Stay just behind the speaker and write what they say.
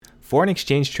Foreign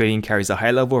exchange trading carries a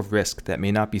high level of risk that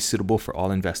may not be suitable for all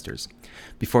investors.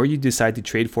 Before you decide to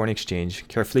trade foreign exchange,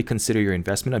 carefully consider your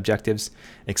investment objectives,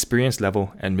 experience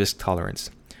level, and risk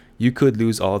tolerance. You could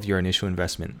lose all of your initial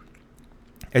investment.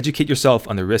 Educate yourself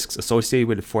on the risks associated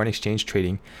with foreign exchange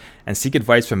trading and seek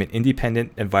advice from an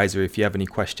independent advisor if you have any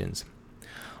questions.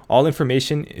 All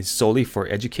information is solely for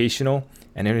educational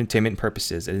and entertainment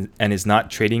purposes and is not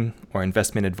trading or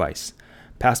investment advice.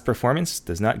 Past performance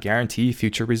does not guarantee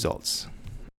future results.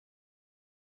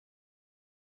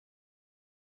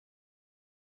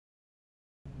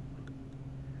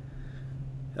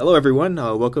 Hello, everyone.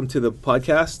 Welcome to the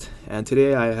podcast. And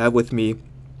today I have with me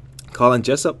Colin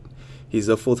Jessup. He's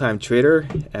a full-time trader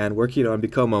and working on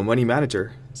become a money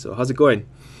manager. So how's it going?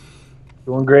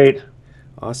 Doing great.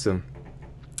 Awesome.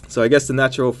 So I guess the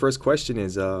natural first question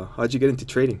is, how'd you get into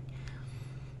trading?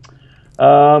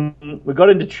 We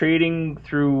got into trading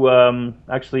through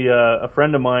actually a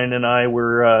friend of mine and I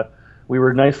were we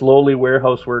were nice lowly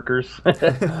warehouse workers.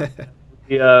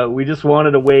 We just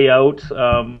wanted a way out.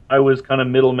 I was kind of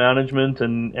middle management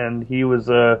and he was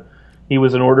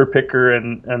an order picker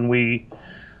and we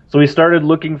started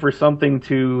looking for something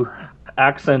to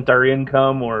accent our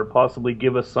income or possibly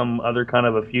give us some other kind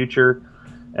of a future,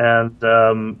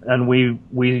 and we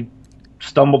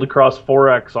stumbled across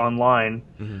Forex online.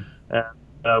 Mm-hmm.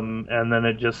 And then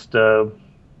it just,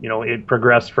 it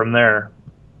progressed from there.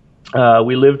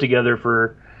 We lived together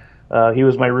he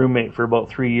was my roommate for about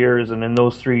 3 years, and in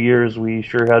those 3 years, we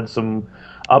sure had some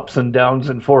ups and downs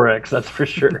in Forex, that's for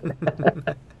sure.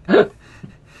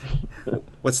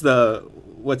 What's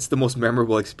the most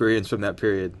memorable experience from that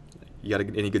period? You got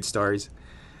any good stories?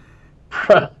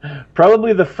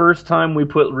 Probably the first time we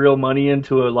put real money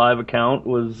into a live account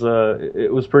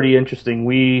it was pretty interesting.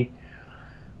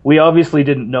 We obviously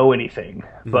didn't know anything,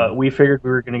 but we figured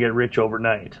we were going to get rich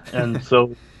overnight. And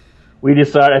so we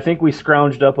decided, I think we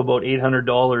scrounged up about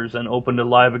 $800 and opened a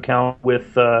live account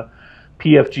with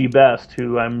PFG Best,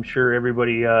 who I'm sure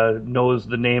everybody knows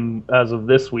the name as of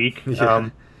this week. Yeah.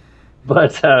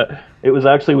 But it was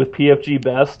actually with PFG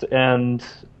Best, and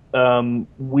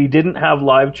we didn't have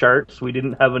live charts. We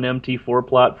didn't have an MT4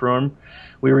 platform.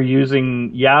 We were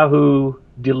using Yahoo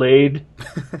delayed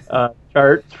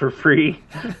charts for free,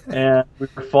 and we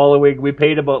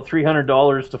paid about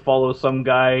 $300 to follow some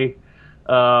guy.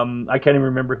 I can't even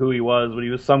remember who he was, but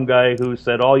he was some guy who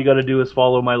said, all you got to do is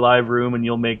follow my live room and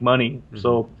you'll make money.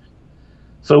 Mm-hmm.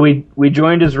 So we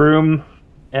joined his room,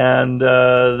 and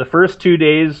the first 2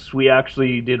 days we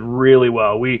actually did really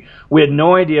well. We had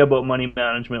no idea about money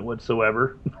management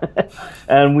whatsoever,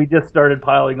 and we just started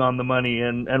piling on the money,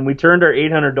 and we turned our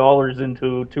 $800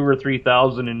 into $2,000 or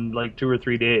 $3,000 in like 2 or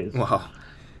 3 days. Wow.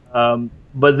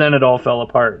 But then it all fell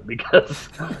apart because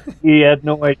we had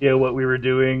no idea what we were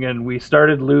doing, and we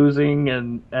started losing,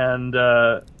 and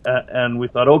we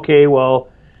thought, okay, well,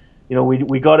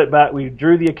 we got it back. We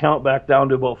drew the account back down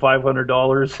to about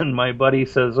 $500, and my buddy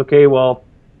says, okay, well,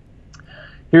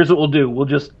 here's what we'll do.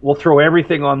 We'll throw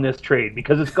everything on this trade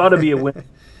because it's got to be a win.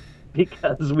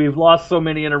 Because we've lost so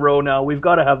many in a row now, we've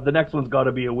got to have the next one's got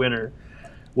to be a winner.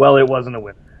 Well, it wasn't a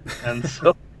winner, and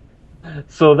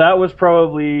so that was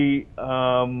probably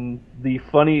the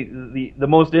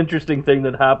most interesting thing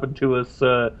that happened to us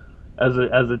as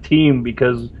a team,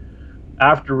 because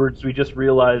afterwards we just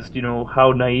realized,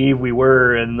 how naive we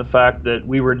were, and the fact that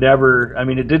we were never,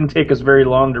 it didn't take us very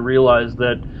long to realize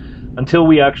that until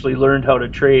we actually learned how to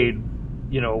trade,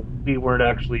 we weren't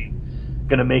actually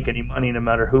going to make any money no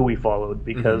matter who we followed,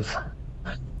 because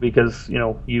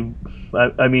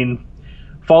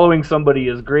following somebody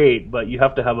is great, but you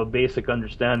have to have a basic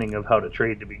understanding of how to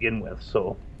trade to begin with.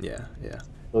 So yeah.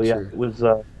 So yeah,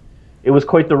 sure. It was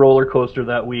quite the roller coaster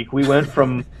that week. We went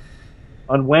from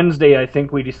on Wednesday, I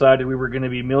think we decided we were going to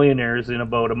be millionaires in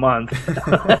about a month.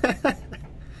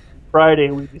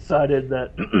 Friday, we decided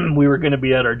that we were going to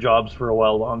be at our jobs for a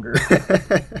while longer.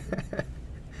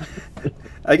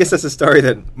 I guess that's a story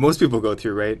that most people go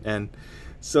through, right? And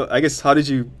so I guess, how did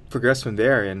you progress from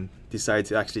there and decide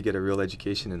to actually get a real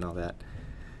education and all that?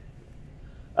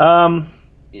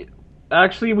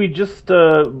 Actually, we just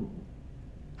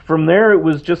from there, it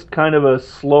was just kind of a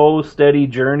slow, steady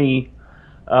journey.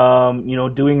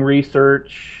 Doing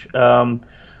research,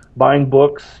 buying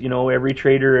books.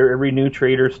 Every new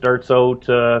trader starts out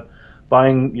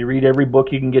you read every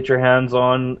book you can get your hands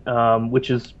on, which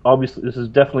is obviously, this is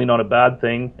definitely not a bad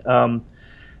thing.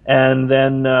 And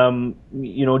then,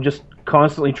 just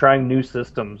constantly trying new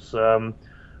systems.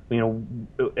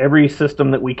 Every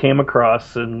system that we came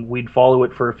across, and we'd follow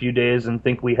it for a few days and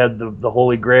think we had the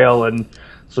holy grail, and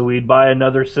so we'd buy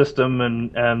another system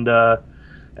and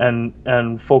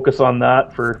and focus on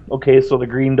that for, okay, so the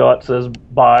green dot says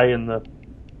buy and the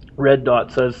red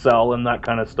dot says sell and that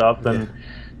kind of stuff. Yeah.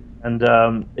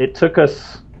 And it took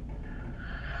us,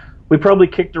 we probably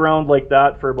kicked around like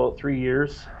that for about 3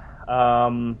 years.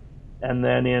 And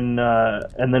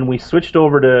then we switched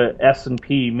over to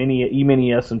S&P,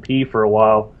 E-mini S&P for a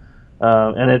while.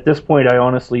 And at this point, I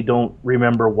honestly don't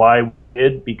remember why we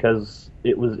did, because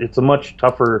it's a much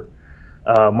tougher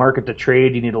market to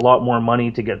trade. You need a lot more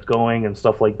money to get going and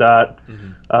stuff like that.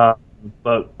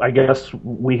 But I guess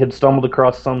we had stumbled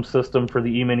across some system for the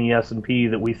E-mini S&P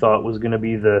that we thought was going to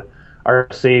be our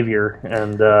savior.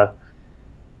 And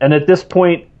at this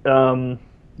point,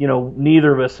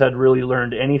 neither of us had really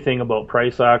learned anything about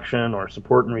price action or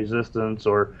support and resistance,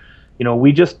 or,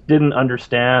 we just didn't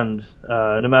understand.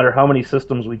 No matter how many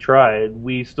systems we tried,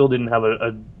 we still didn't have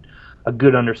a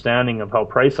good understanding of how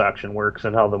price action works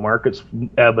and how the markets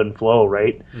ebb and flow,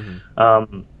 right?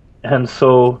 And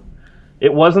so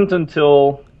it wasn't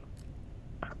until,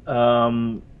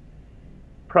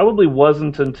 probably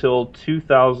wasn't until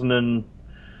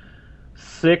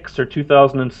 2006 or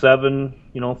 2007,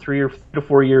 3 to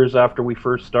 4 years after we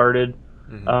first started,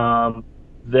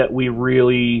 that we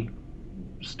really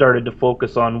started to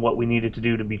focus on what we needed to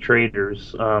do to be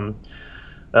traders.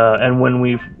 And when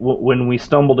we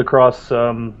stumbled across,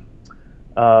 one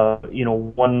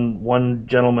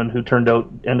gentleman who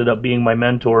ended up being my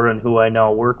mentor and who I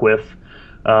now work with,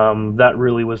 that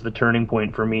really was the turning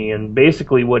point for me. And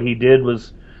basically what he did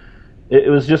was, it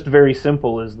was just very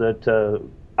simple, is that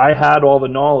I had all the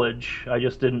knowledge, I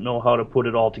just didn't know how to put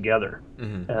it all together.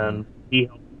 And he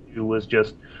helped me to was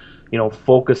just,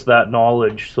 focus that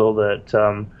knowledge so that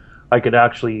I could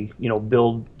actually,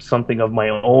 build something of my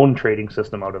own trading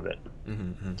system out of it.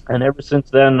 And ever since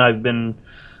then, I've been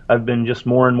just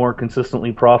more and more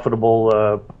consistently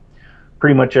profitable.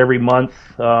 Pretty much every month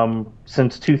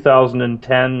since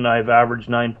 2010, I've averaged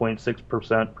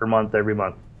 9.6% per month every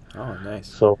month. Oh, nice.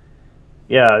 So,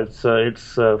 yeah, it's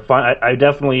fun. I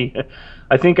definitely,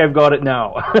 I think I've got it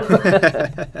now.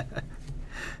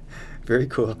 Very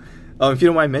cool. If you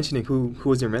don't mind mentioning, who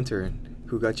was your mentor and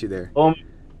who got you there?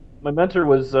 My mentor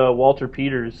was Walter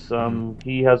Peters.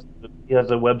 He has a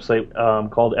website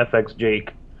called FX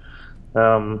Jake,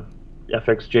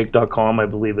 fxjake.com, I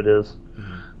believe it is.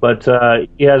 But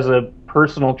he has a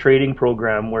personal trading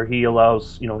program where he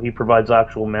allows, he provides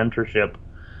actual mentorship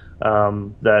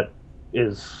that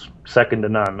is second to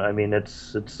none. I mean,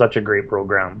 it's such a great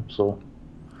program. So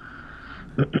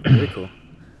very cool.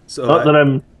 So not that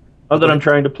I'm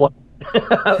trying to plug.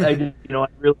 I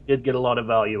really did get a lot of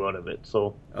value out of it.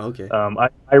 So okay.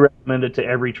 I recommend it to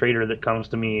every trader that comes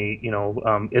to me.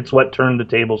 It's what turned the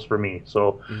tables for me.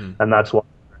 So and that's why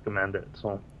I recommend it.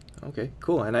 So. Okay,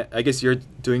 cool. And I guess you're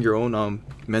doing your own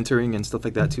mentoring and stuff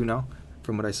like that too now,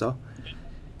 from what I saw.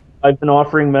 I've been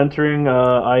offering mentoring.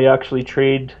 I actually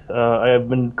trade. I have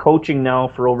been coaching now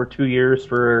for over 2 years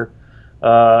for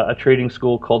a trading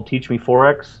school called Teach Me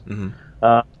Forex.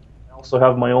 I also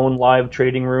have my own live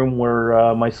trading room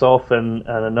where myself and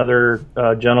another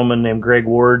gentleman named Greg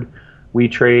Ward, we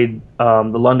trade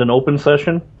the London Open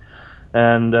session.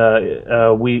 And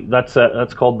that's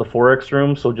called the Forex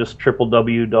Room. So just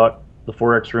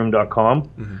www.theforexroom.com.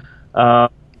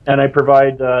 And I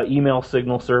provide email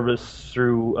signal service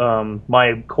through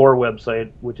my core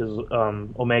website, which is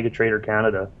Omega Trader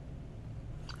Canada.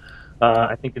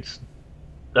 I think it's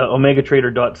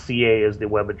omegatrader.ca is the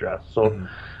web address. So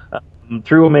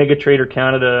through Omega Trader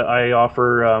Canada, I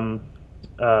offer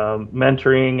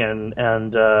mentoring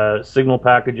and signal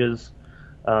packages.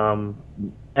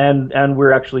 And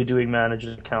we're actually doing managed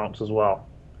accounts as well.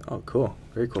 Oh, cool.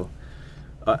 Very cool.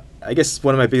 I guess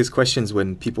one of my biggest questions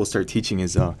when people start teaching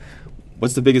is,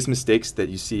 what's the biggest mistakes that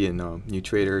you see in new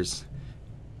traders?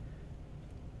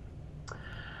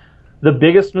 The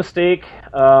biggest mistake,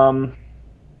 I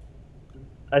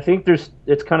think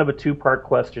it's kind of a two-part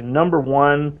question. Number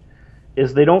one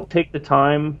is they don't take the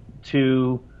time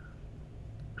to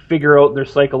figure out their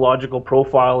psychological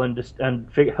profile and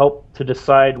help to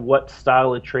decide what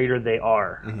style of trader they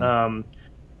are.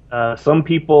 Some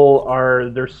people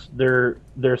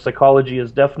their psychology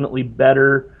is definitely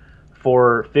better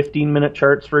for 15-minute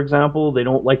charts, for example. They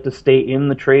don't like to stay in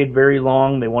the trade very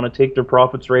long. They want to take their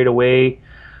profits right away.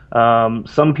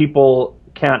 Some people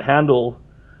can't handle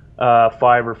 5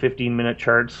 or 15-minute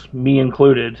charts, me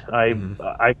included.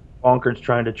 I bonkers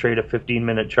trying to trade a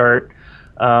 15-minute chart.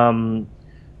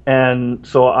 And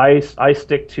so I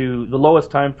stick to the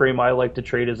lowest time frame I like to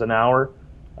trade is an hour.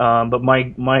 But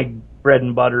my bread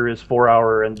and butter is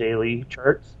 4-hour and daily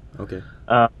charts. Okay.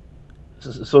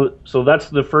 so that's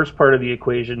the first part of the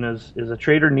equation is a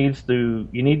trader you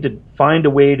need to find a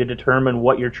way to determine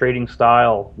what your trading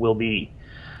style will be.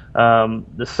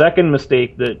 The second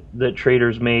mistake that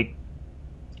traders make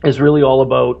is really all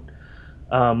about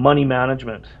money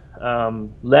management.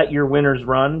 Let your winners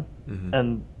run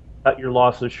and cut your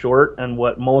losses short. And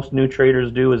what most new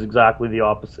traders do is exactly the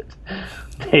opposite.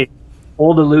 They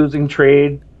hold a losing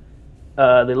trade.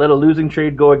 They let a losing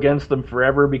trade go against them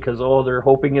forever because they're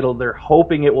hoping it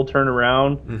will turn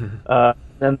around.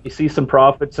 Then they see some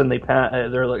profits and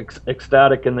they're like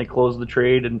ecstatic and they close the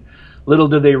trade. And little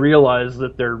do they realize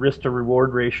that their risk to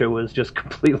reward ratio is just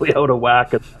completely out of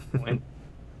whack at that point.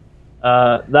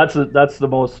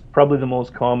 That's probably the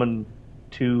most common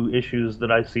two issues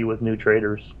that I see with new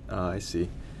traders. I see.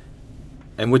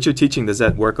 And what you're teaching, does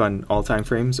that work on all time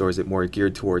frames, or is it more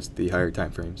geared towards the higher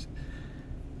time frames?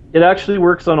 It actually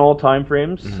works on all time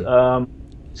frames.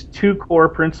 It's two core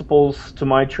principles to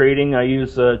my trading. I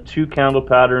use two candle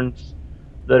patterns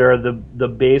that are the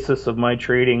basis of my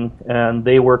trading, and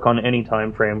they work on any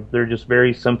time frame. They're just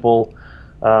very simple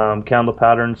candle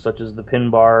patterns, such as the pin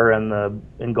bar and the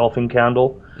engulfing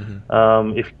candle.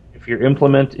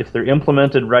 If they're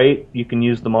implemented right, you can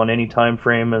use them on any time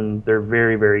frame, and they're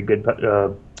very, very good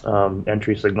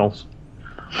entry signals.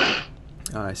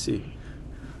 I see.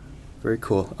 Very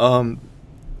cool.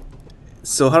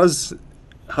 So how does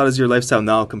your lifestyle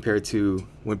now compare to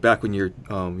back when you're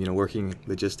working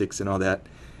logistics and all that?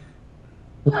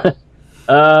 It's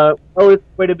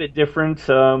quite a bit different.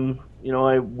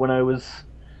 When I was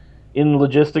in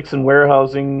logistics and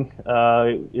warehousing,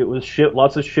 it was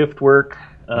lots of shift work.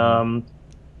 10,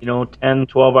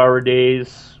 12-hour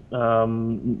days.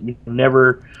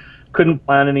 Never couldn't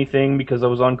plan anything because I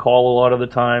was on call a lot of the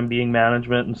time, being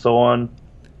management and so on.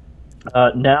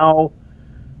 Now,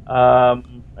 I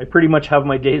pretty much have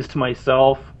my days to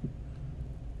myself.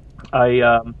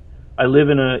 I live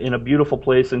in a beautiful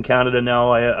place in Canada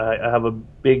now. I have a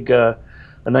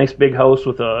nice big house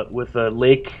with a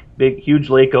lake, huge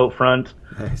lake out front.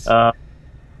 Nice.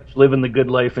 Living the good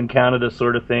life in Canada,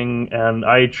 sort of thing. And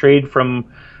I trade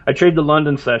the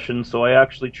London session, so I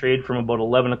actually trade from about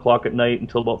 11 o'clock at night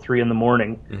until about 3 in the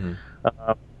morning.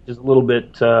 Which is a little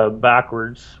bit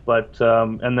backwards, but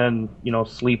and then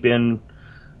sleep in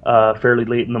fairly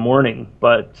late in the morning.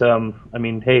 But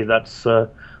hey, that's I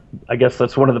guess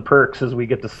that's one of the perks, is we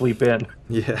get to sleep in.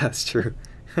 Yeah, that's true.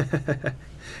 Definitely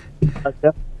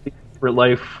different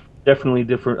life, definitely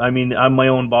different. I'm my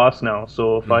own boss now,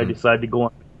 so if I decide to go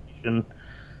on vacation,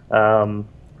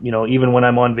 even when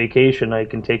I'm on vacation, I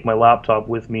can take my laptop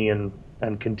with me and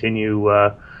continue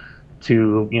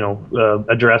to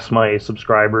address my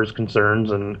subscribers'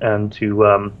 concerns and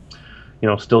to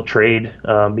still trade,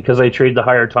 because I trade the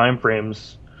higher time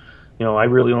frames. I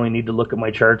really only need to look at my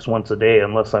charts once a day,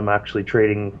 unless I'm actually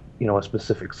trading a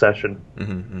specific session.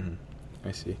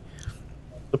 I see.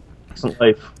 It's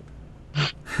life.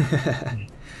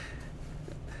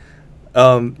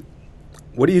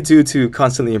 What do you do to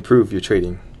constantly improve your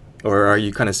trading, or are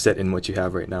you kind of set in what you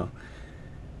have right now?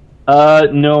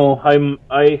 No, I'm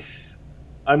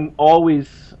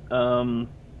always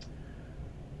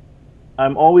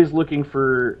looking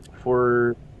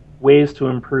for ways to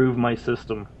improve my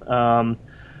system.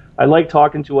 I like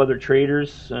talking to other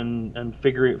traders and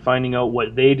finding out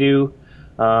what they do.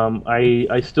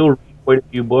 I still read quite a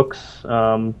few books,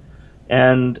 and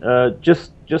I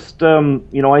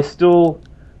still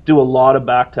do a lot of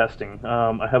back testing.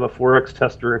 I have a Forex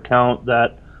Tester account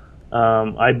that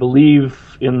I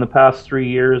believe in the past 3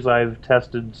 years I've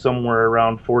tested somewhere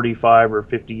around 45 or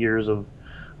 50 years of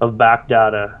back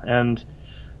data, and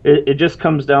it just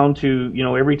comes down to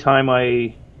every time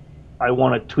I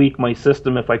want to tweak my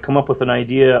system. If I come up with an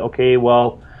idea, okay,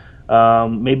 well,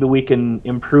 maybe we can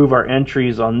improve our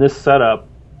entries on this setup.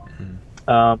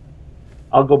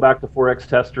 I'll go back to Forex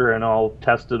Tester and I'll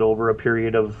test it over a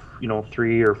period of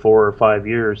 3 or 4 or 5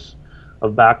 years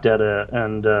of back data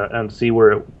and see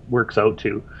where it works out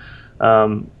to.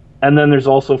 And then there's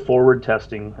also forward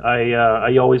testing.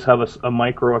 I always have a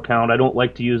micro account. I don't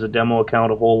like to use a demo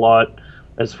account a whole lot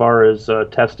as far as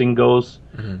testing goes.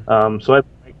 So I have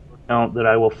a micro account that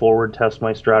I will forward test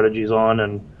my strategies on,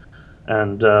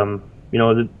 and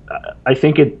I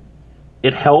think it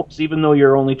helps, even though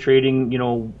you're only trading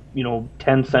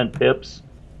 10-cent pips.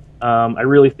 I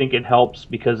really think it helps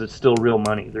because it's still real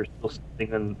money. There's still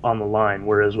something on the line.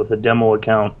 Whereas with a demo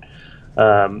account,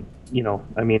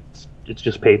 it's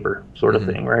just paper sort of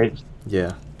thing, right?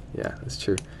 Yeah, that's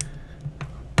true.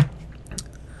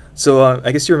 So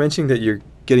I guess you were mentioning that you're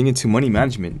getting into money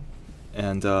management,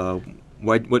 and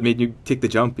what made you take the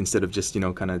jump instead of just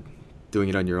kind of doing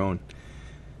it on your own?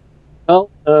 Well,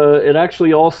 it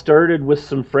actually all started with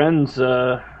some friends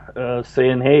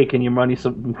saying, "Hey, can you money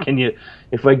some? Can you,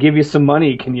 if I give you some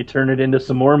money, can you turn it into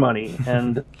some more money?"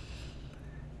 And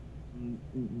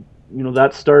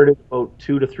that started about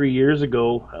 2 to 3 years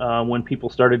ago when people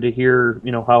started to hear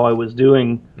how I was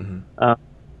doing, Hmm. uh,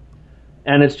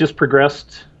 and it's just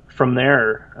progressed from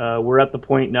there. We're at the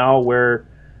point now where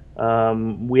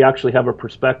we actually have a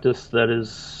prospectus that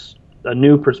is a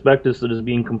new prospectus that is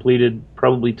being completed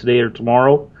probably today or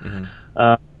tomorrow. Hmm.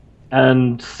 Uh,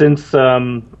 and since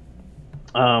I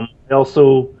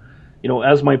also,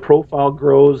 as my profile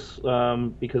grows,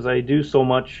 because I do so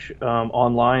much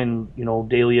online,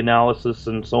 daily analysis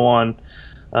and so on,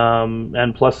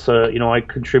 and plus, I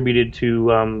contributed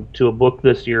to a book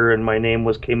this year, and my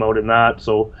name came out in that.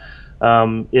 So,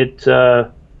 it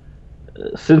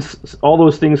since all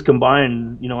those things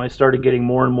combined, I started getting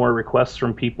more and more requests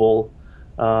from people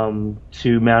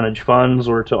to manage funds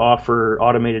or to offer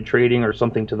automated trading or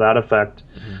something to that effect.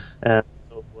 Hmm. And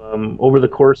so, over the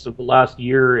course of the last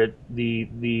year,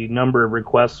 the number of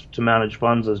requests to manage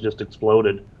funds has just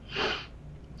exploded.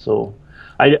 So,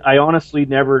 I honestly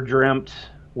never dreamt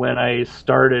when I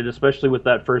started, especially with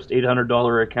that first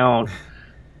 $800 account,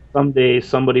 someday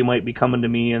somebody might be coming to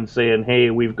me and saying, "Hey,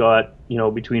 we've got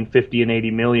between 50 and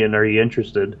 80 million. Are you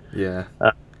interested?" Yeah.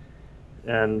 Uh,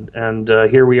 and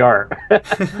here we are.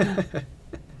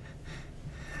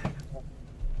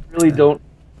 really don't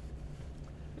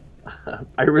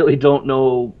I really don't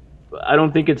know. I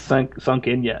don't think it's sunk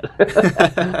in yet.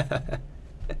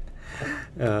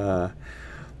 uh,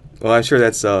 well, I'm sure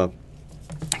that's a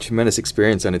tremendous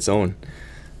experience on its own.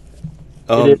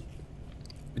 It is. Um,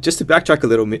 just to backtrack a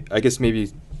little, I guess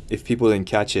maybe if people didn't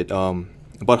catch it,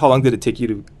 about how long did it take you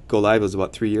to go live? It was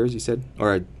about 3 years, you said,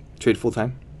 or trade full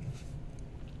time.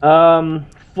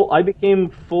 I became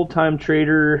full-time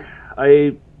trader.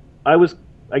 I I was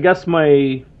I guess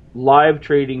my live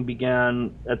trading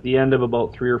began at the end of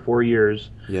about 3 or 4 years,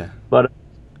 Yeah. but I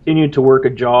continued to work a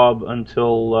job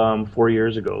until 4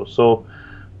 years ago. So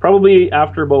probably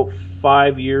after about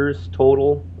 5 years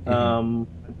total, Hmm.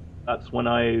 that's when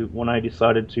I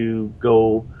decided to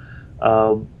go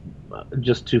uh,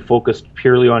 just to focus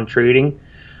purely on trading.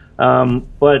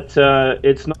 But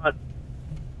it's not.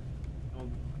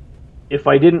 If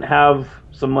I didn't have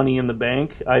some money in the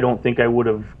bank, I don't think I would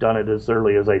have done it as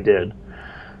early as I did.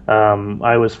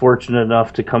 I was fortunate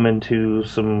enough to come into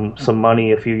some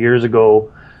money a few years ago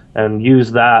and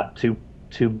use that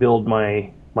to build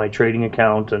my trading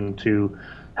account and to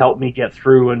help me get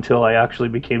through until I actually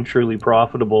became truly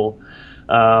profitable.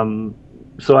 Um,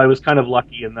 so I was kind of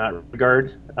lucky in that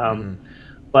regard. Hmm.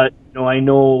 But I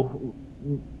know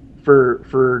for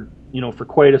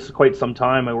quite some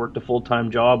time I worked a full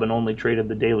time job and only traded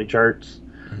the daily charts,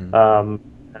 Hmm.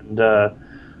 and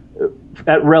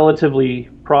at relatively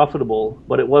profitable.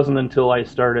 But it wasn't until I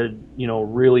started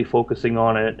really focusing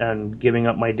on it and giving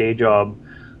up my day job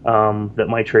that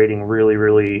my trading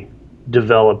really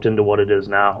developed into what it is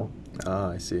now.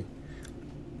 Ah, I see.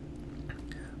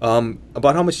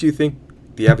 About how much do you think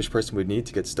the average person would need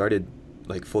to get started,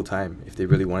 like full time, if they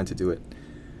really wanted to do it?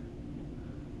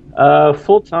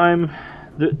 Full time.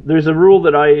 There's a rule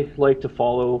that I like to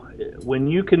follow. When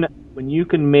you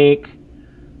can make,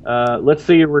 let's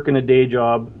say you're working a day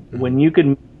job, Hmm. when you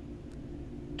can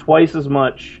twice as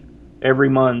much every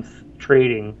month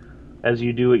trading as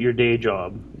you do at your day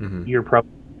job, Hmm. you're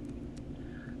probably.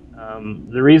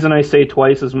 The reason I say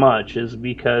twice as much is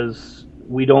because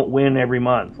we don't win every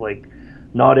month. Like,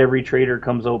 not every trader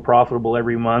comes out profitable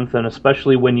every month, and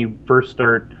especially when you first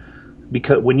start,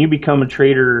 because when you become a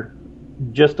trader,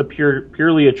 just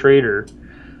purely a trader,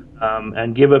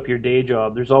 and give up your day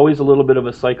job, there's always a little bit of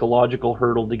a psychological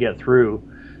hurdle to get through,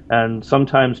 and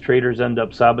sometimes traders end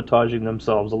up sabotaging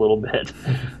themselves a little bit.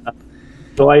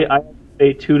 So I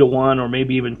say 2 to 1 or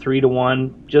maybe even 3 to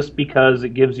 1, just because it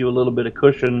gives you a little bit of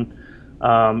cushion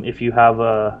if you have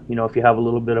a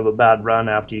little bit of a bad run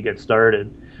after you get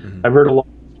started. Hmm. I've heard a lot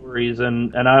of stories,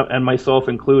 and myself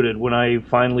included, when I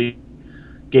finally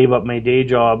gave up my day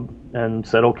job and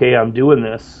said, "Okay, I'm doing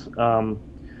this."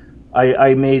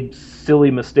 I made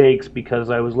silly mistakes because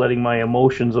I was letting my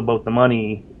emotions about the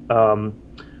money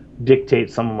dictate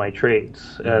some of my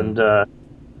trades. Hmm. And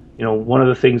one of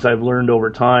the things I've learned over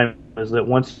time is that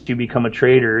once you become a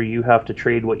trader, you have to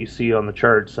trade what you see on the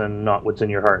charts and not what's in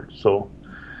your heart. So,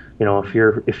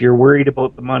 if you're worried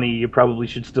about the money, you probably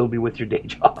should still be with your day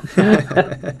job.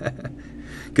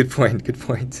 Good point. Good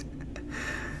point.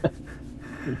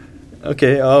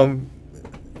 Okay.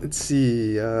 Let's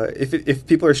see. If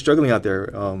people are struggling out there,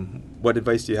 what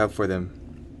advice do you have for them?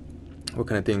 What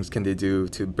kind of things can they do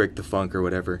to break the funk or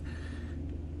whatever?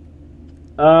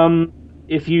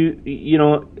 If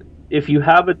if you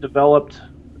have a developed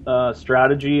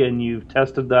strategy and you've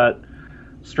tested that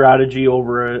strategy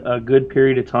over a good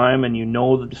period of time and you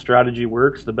know that the strategy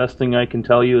works, the best thing I can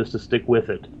tell you is to stick with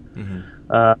it.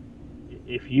 Uh,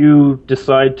 if you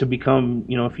decide to become,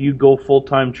 if you go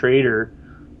full-time trader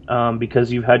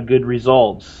because you've had good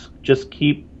results, just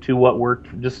keep to what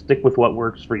worked. Just stick with what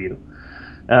works for you.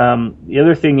 The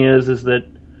other thing is that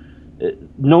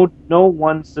no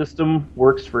one system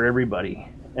works for everybody.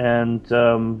 And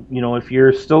if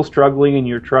you're still struggling and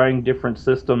you're trying different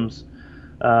systems,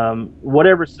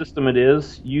 whatever system it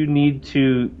is, you need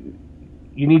to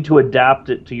adapt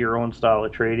it to your own style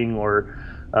of trading, or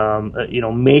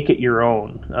make it your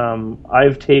own.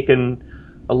 I've taken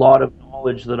a lot of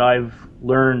knowledge that I've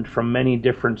learned from many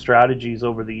different strategies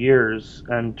over the years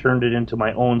and turned it into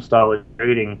my own style of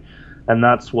trading, and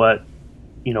that's when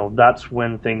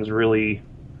things really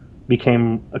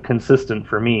became consistent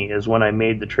for me, is when I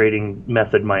made the trading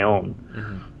method my own.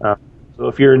 So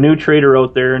if you're a new trader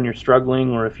out there and you're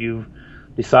struggling, or if you've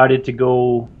decided to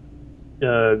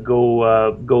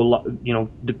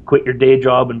quit your day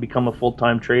job and become a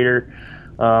full-time trader,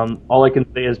 all I can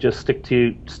say is just stick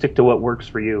to what works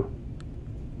for you.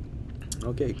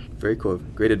 Okay, very cool.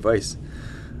 Great advice.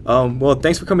 Well,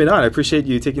 thanks for coming on. I appreciate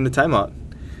you taking the time out.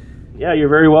 Yeah, you're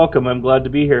very welcome. I'm glad to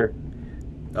be here.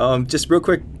 Just real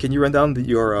quick, can you run down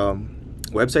your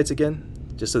websites again,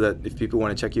 just so that if people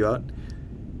want to check you out?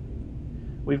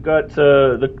 We've got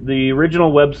the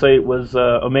original website was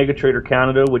Omega Trader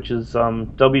Canada, which is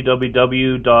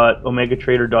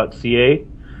www.omegatrader.ca.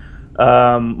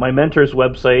 My mentor's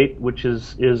website, which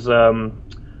is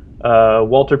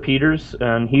Walter Peters,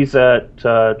 and he's at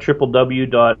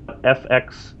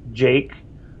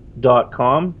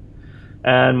www.fxjake.com.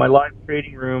 And my live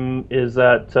trading room is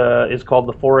called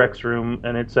the Forex Room,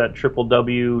 and it's at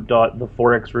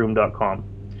www.theforexroom.com.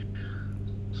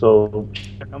 So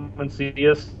come and see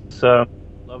us.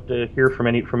 Love to hear from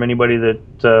anybody that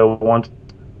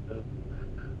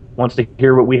wants to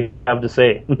hear what we have to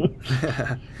say.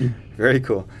 Very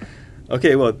cool.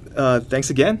 Okay, well,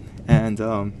 thanks again, and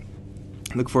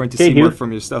look forward to seeing more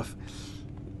from your stuff.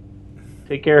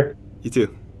 Take care. You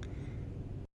too.